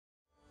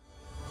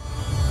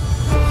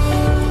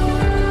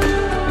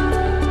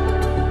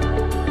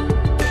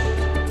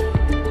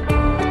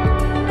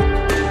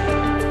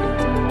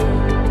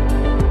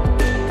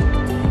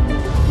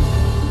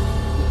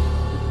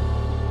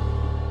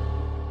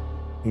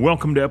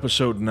Welcome to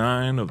episode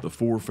 9 of the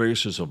Four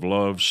Faces of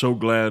Love. So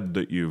glad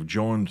that you've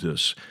joined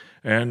us.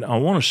 And I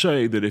want to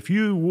say that if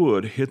you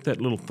would hit that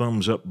little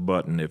thumbs up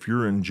button, if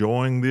you're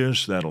enjoying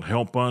this, that'll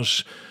help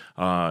us.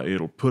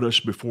 It'll put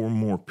us before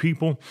more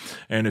people.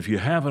 And if you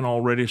haven't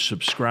already,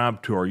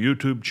 subscribe to our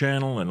YouTube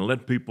channel and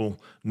let people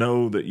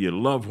know that you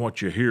love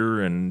what you hear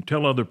and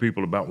tell other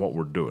people about what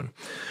we're doing.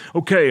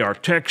 Okay, our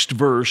text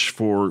verse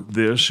for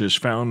this is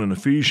found in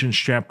Ephesians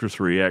chapter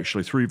 3,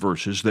 actually 3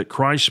 verses, that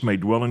Christ may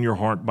dwell in your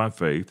heart by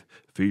faith,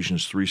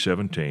 Ephesians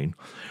 3:17,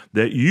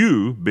 that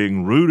you,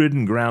 being rooted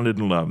and grounded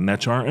in love, and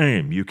that's our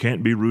aim. You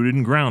can't be rooted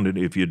and grounded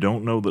if you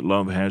don't know that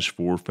love has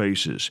 4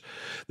 faces,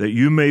 that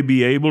you may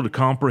be able to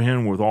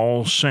comprehend with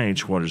all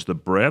saints what is the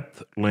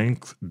breadth,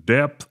 length,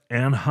 depth,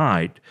 and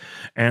height,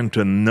 and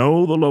to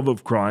know the love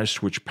of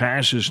Christ which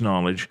passes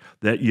knowledge,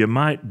 that you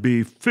might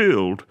be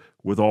filled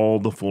with all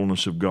the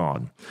fullness of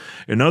God.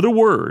 In other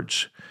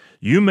words,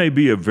 you may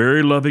be a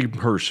very loving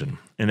person,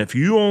 and if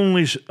you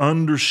only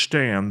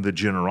understand the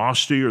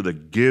generosity or the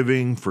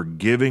giving,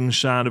 forgiving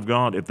side of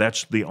God, if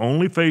that's the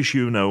only face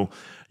you know,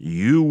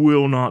 you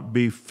will not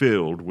be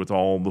filled with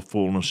all the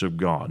fullness of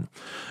God.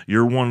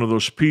 You're one of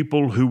those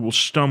people who will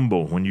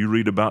stumble when you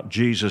read about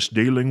Jesus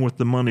dealing with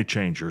the money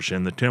changers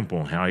in the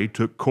temple, how he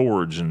took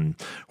cords and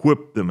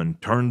whipped them and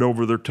turned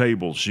over their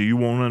tables. So you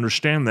won't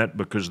understand that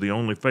because the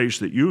only face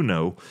that you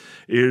know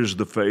is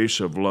the face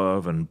of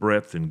love and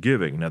breadth and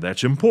giving. Now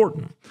that's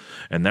important,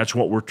 and that's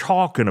what we're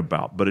talking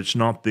about, but it's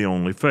not the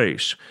only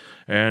face.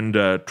 And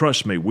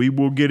trust me, we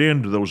will get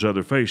into those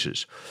other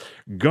faces.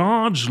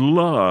 God's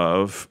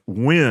love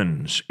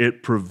wins.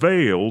 It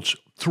prevails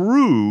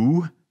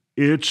through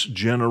its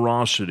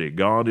generosity.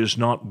 God is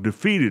not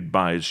defeated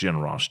by his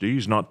generosity.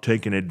 He's not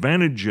taken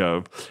advantage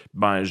of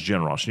by his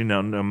generosity.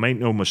 Now, make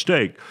no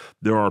mistake,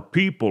 there are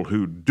people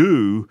who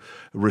do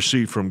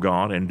receive from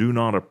God and do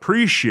not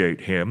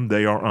appreciate him.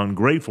 They are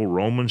ungrateful.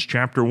 Romans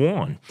chapter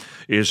 1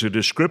 is a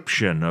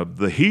description of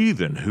the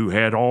heathen who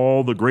had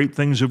all the great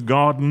things of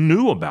God and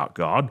knew about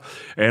God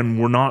and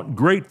were not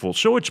grateful.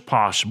 So it's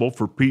possible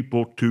for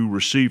people to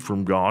receive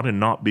from God and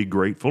not be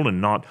grateful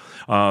and not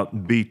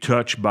be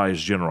touched by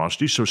his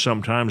generosity. So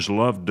sometimes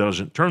love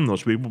doesn't turn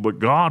those people, but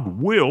God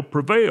will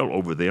prevail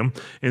over them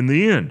in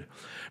the end.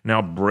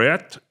 Now,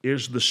 breadth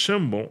is the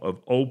symbol of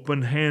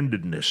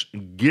open-handedness,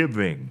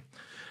 giving.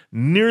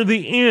 Near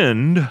the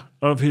end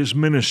of his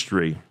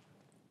ministry,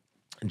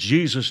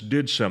 Jesus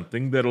did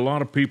something that a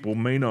lot of people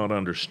may not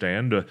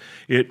understand.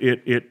 It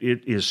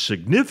is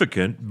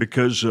significant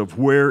because of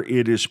where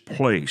it is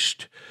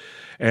placed.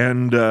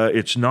 And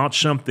it's not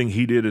something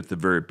he did at the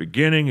very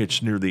beginning.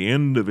 It's near the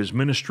end of his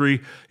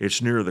ministry.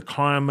 It's near the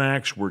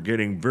climax. We're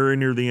getting very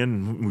near the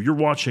end. When you're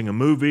watching a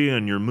movie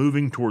and you're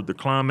moving toward the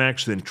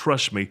climax, then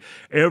trust me,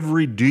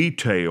 every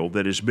detail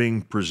that is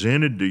being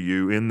presented to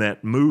you in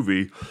that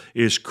movie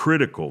is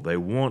critical. They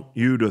want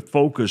you to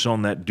focus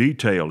on that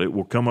detail. It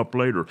will come up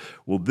later.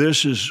 Well,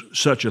 this is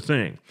such a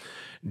thing.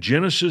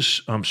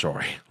 Luke's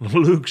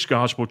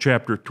Gospel,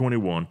 chapter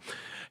 21.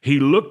 He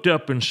looked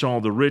up and saw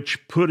the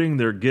rich putting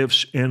their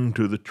gifts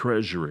into the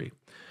treasury.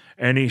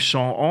 And he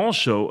saw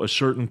also a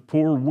certain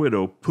poor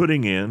widow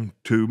putting in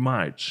 2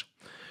 mites.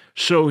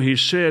 So he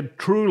said,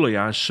 truly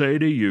I say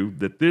to you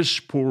that this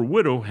poor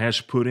widow has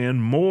put in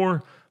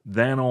more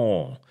than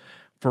all.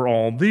 For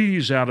all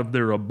these out of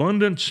their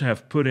abundance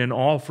have put in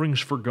offerings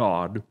for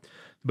God,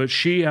 but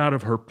she out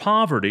of her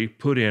poverty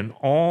put in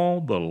all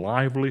the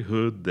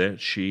livelihood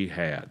that she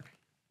had.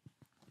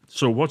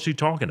 So what's he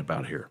talking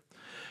about here?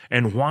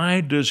 And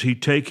why does he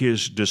take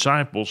his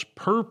disciples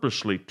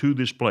purposely to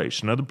this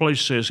place? Another place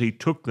says he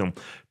took them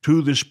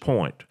to this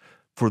point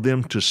for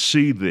them to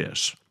see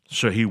this.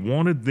 So he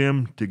wanted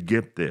them to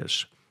get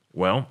this.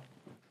 Well,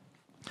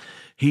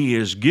 he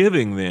is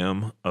giving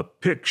them a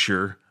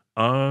picture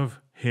of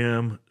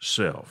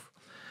himself.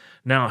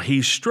 Now,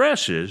 he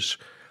stresses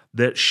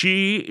that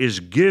she is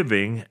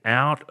giving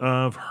out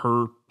of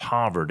her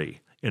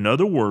poverty. In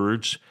other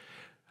words,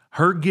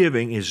 her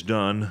giving is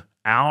done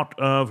out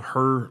of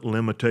her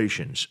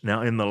limitations.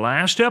 Now, in the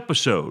last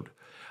episode,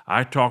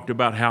 I talked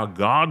about how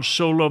God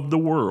so loved the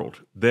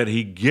world that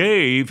he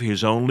gave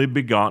his only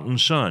begotten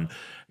Son.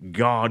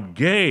 God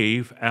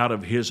gave out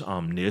of his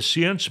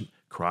omniscience.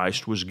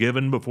 Christ was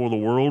given before the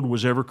world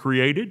was ever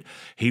created.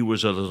 He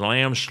was a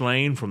lamb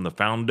slain from the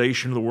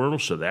foundation of the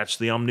world, so that's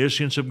the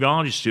omniscience of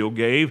God. He still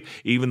gave,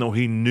 even though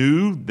he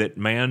knew that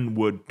man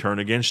would turn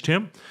against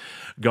him.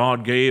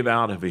 God gave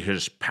out of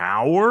his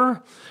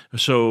power,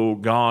 so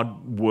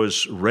God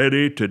was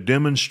ready to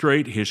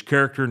demonstrate his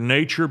character and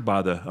nature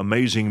by the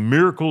amazing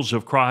miracles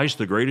of Christ,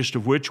 the greatest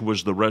of which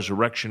was the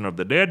resurrection of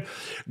the dead.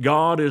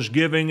 God is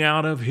giving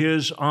out of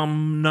his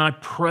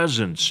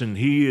omnipresence, and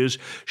he is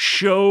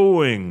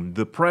showing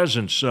the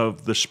presence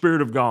of the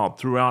Spirit of God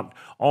throughout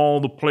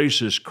all the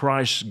places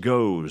Christ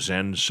goes.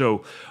 And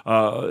so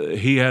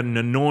he had an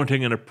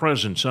anointing and a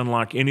presence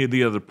unlike any of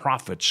the other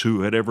prophets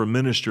who had ever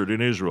ministered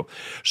in Israel.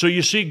 So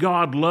you see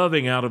God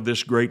loving out of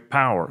this great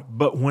power.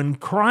 But when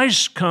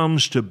Christ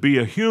comes to be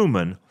a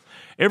human,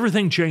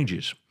 everything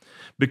changes,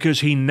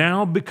 because he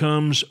now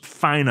becomes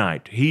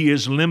finite. He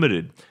is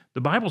limited.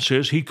 The Bible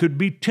says he could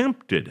be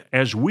tempted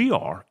as we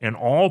are in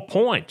all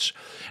points.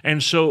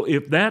 And so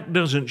if that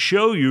doesn't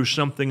show you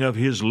something of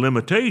his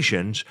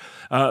limitations,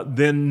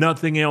 then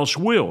nothing else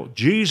will.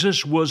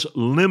 Jesus was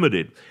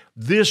limited.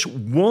 This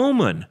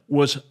woman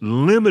was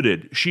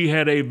limited. She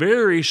had a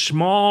very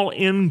small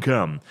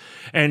income,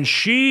 and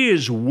she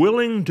is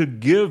willing to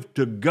give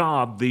to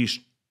God these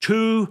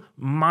 2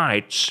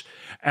 mites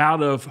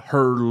out of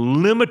her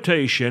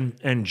limitation,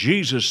 and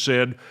Jesus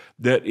said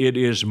that it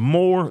is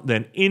more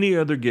than any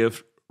other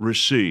gift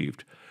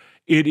received.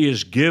 It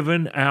is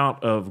given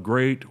out of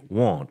great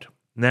want.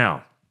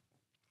 Now,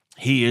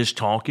 he is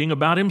talking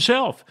about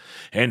himself,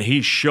 and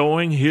he's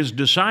showing his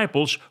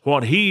disciples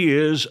what he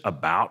is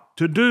about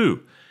to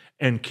do.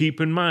 And keep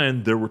in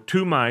mind, there were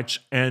 2 mites,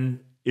 and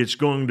it's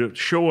going to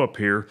show up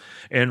here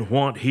and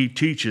what he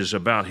teaches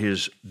about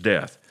his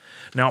death.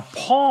 Now,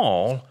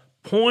 Paul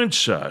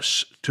points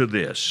us to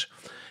this.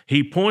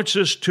 He points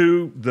us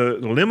to the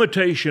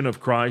limitation of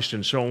Christ,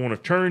 and so I want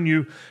to turn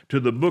you to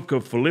the book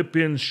of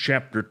Philippians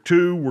chapter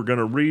 2. We're going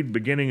to read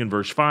beginning in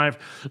verse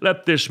 5.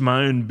 Let this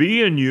mind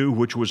be in you,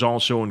 which was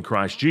also in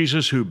Christ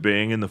Jesus, who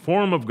being in the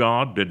form of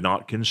God did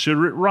not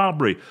consider it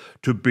robbery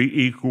to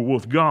be equal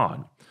with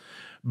God,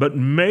 but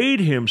made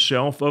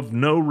himself of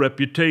no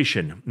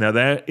reputation. Now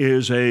that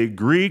is a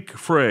Greek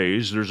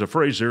phrase. There's a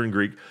phrase there in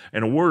Greek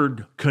and a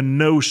word,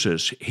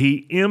 kenosis.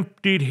 He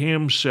emptied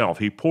himself.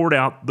 He poured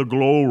out the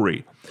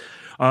glory.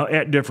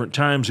 At different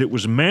times it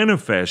was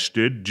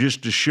manifested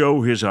just to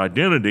show his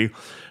identity,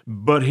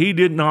 but he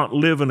did not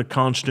live in a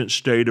constant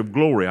state of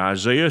glory.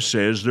 Isaiah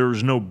says there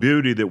is no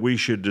beauty that we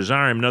should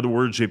desire him. In other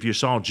words, if you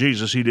saw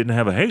Jesus, he didn't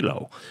have a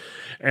halo.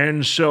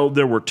 And so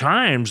there were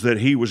times that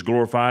he was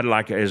glorified,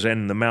 like as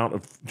in the Mount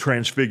of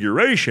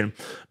Transfiguration,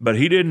 but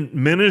he didn't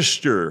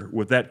minister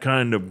with that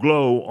kind of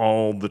glow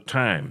all the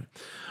time.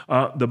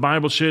 The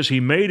Bible says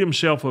he made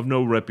himself of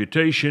no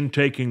reputation,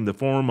 taking the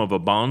form of a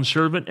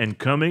bondservant and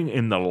coming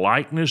in the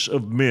likeness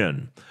of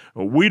men.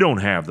 We don't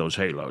have those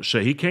halos,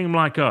 so he came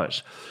like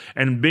us.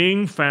 And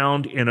being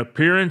found in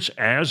appearance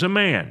as a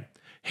man,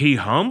 he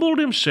humbled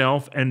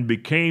himself and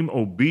became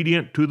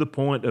obedient to the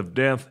point of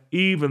death,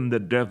 even the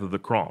death of the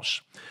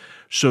cross.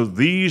 So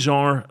these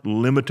are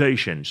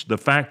limitations. The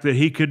fact that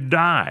he could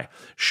die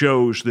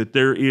shows that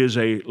there is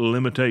a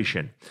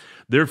limitation.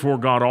 Therefore,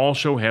 God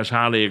also has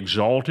highly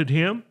exalted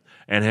him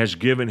and has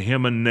given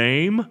him a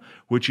name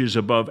which is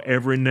above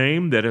every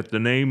name, that at the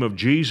name of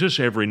Jesus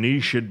every knee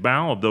should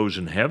bow, of those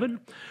in heaven,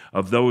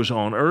 of those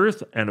on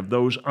earth, and of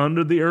those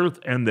under the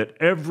earth, and that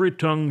every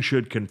tongue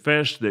should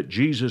confess that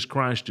Jesus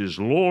Christ is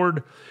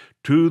Lord,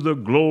 to the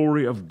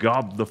glory of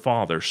God the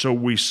Father. So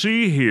we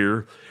see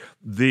here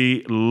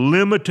the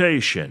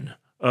limitation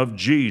of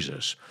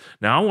Jesus.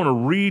 Now, I want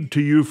to read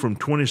to you from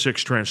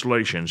 26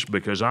 translations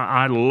because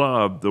I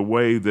love the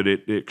way that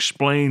it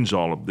explains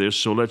all of this.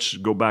 So let's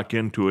go back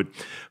into it.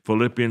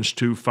 Philippians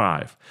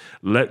 2:5.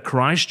 Let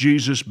Christ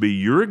Jesus be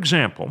your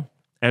example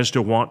as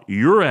to what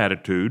your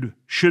attitude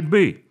should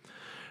be.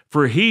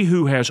 For he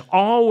who has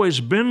always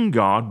been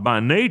God by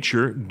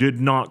nature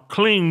did not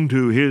cling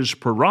to his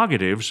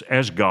prerogatives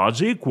as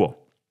God's equal,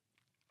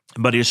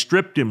 but he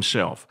stripped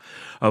himself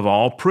of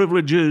all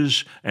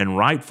privileges and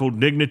rightful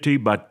dignity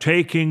by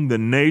taking the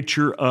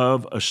nature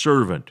of a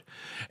servant,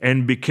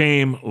 and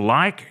became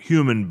like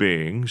human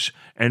beings,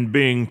 and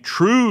being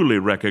truly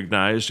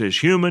recognized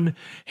as human,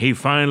 he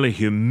finally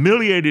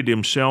humiliated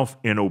himself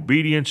in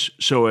obedience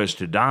so as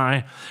to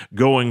die,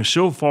 going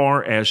so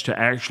far as to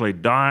actually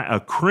die a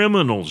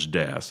criminal's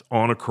death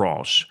on a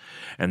cross.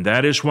 And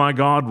that is why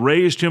God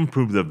raised him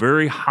to the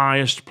very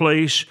highest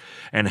place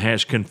and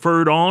has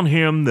conferred on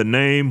him the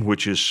name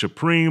which is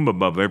supreme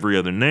above every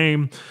other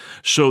name,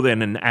 so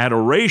that in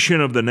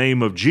adoration of the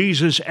name of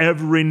Jesus,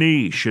 every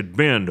knee should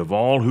bend of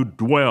all who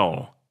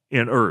dwell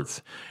in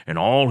earth and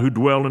all who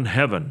dwell in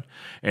heaven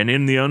and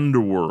in the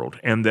underworld,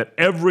 and that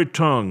every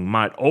tongue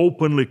might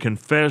openly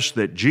confess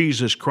that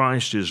Jesus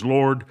Christ is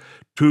Lord,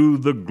 to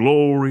the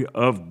glory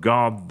of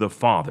God the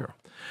Father.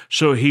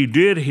 So he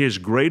did his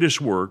greatest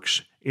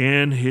works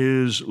in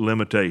his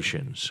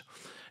limitations.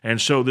 And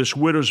so this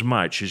widow's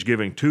mite, she's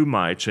giving 2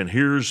 mites, and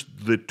here's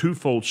the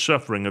twofold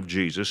suffering of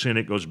Jesus, and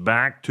it goes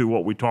back to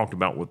what we talked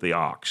about with the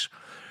ox.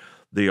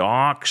 The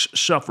ox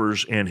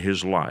suffers in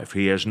his life.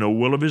 He has no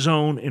will of his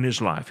own in his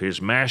life.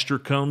 His master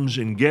comes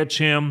and gets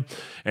him,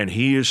 and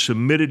he is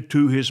submitted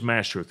to his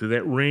master. Through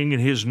that ring in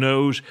his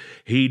nose,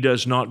 he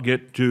does not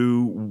get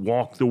to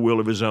walk the will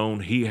of his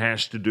own. He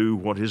has to do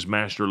what his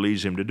master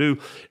leads him to do.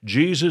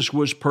 Jesus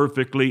was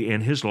perfectly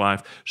in his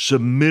life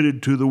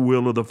submitted to the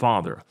will of the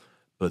Father.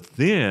 But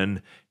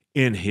then,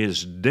 in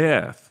his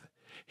death,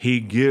 he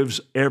gives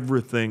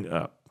everything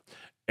up.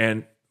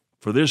 And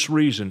for this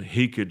reason,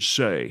 he could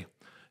say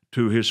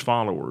to his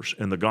followers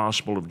in the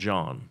Gospel of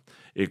John,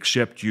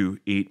 except you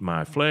eat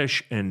my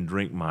flesh and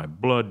drink my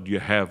blood, you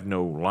have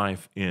no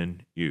life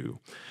in you.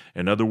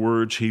 In other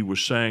words, he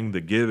was saying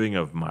the giving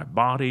of my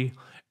body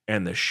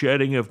and the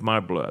shedding of my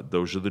blood,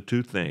 those are the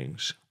 2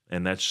 things.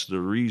 and that's the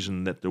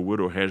reason that the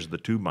widow has the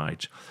 2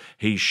 mites.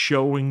 He's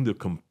showing the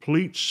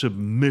complete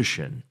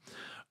submission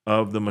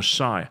of the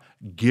Messiah,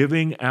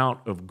 giving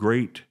out of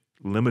great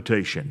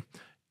limitation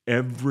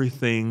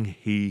everything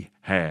he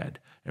had.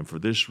 And for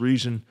this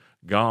reason,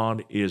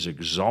 God is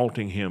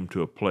exalting him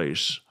to a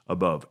place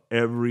above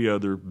every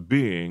other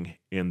being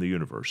in the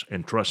universe.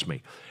 And trust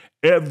me,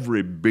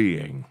 every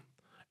being,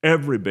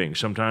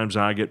 sometimes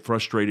I get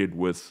frustrated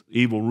with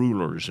evil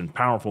rulers and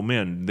powerful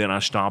men. Then I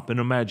stop and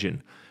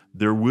imagine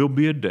there will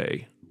be a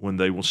day when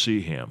they will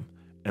see him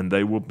and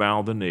they will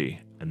bow the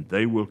knee and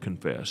they will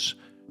confess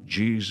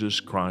Jesus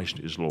Christ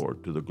is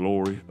Lord, to the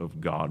glory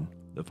of God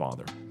the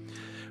Father.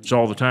 It's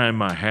all the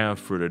time I have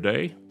for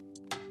today,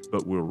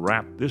 but we'll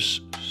wrap this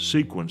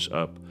sequence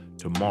up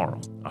tomorrow.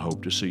 I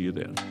hope to see you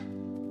then.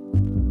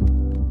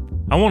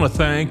 I want to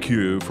thank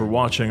you for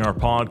watching our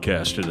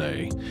podcast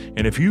today.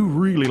 And if you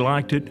really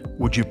liked it,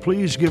 would you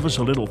please give us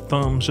a little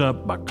thumbs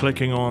up by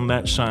clicking on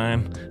that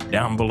sign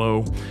down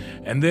below?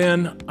 And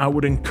then I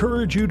would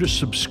encourage you to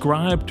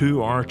subscribe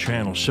to our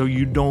channel so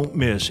you don't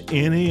miss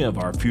any of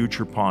our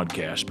future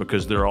podcasts,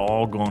 because they're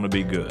all going to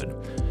be good.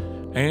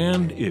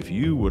 And if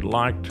you would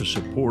like to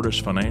support us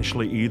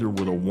financially, either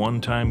with a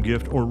one-time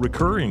gift or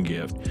recurring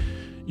gift,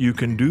 you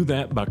can do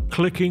that by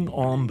clicking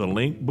on the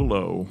link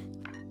below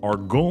or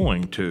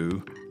going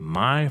to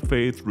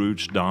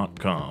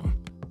myfaithroots.com.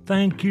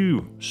 Thank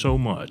you so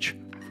much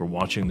for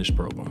watching this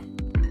program.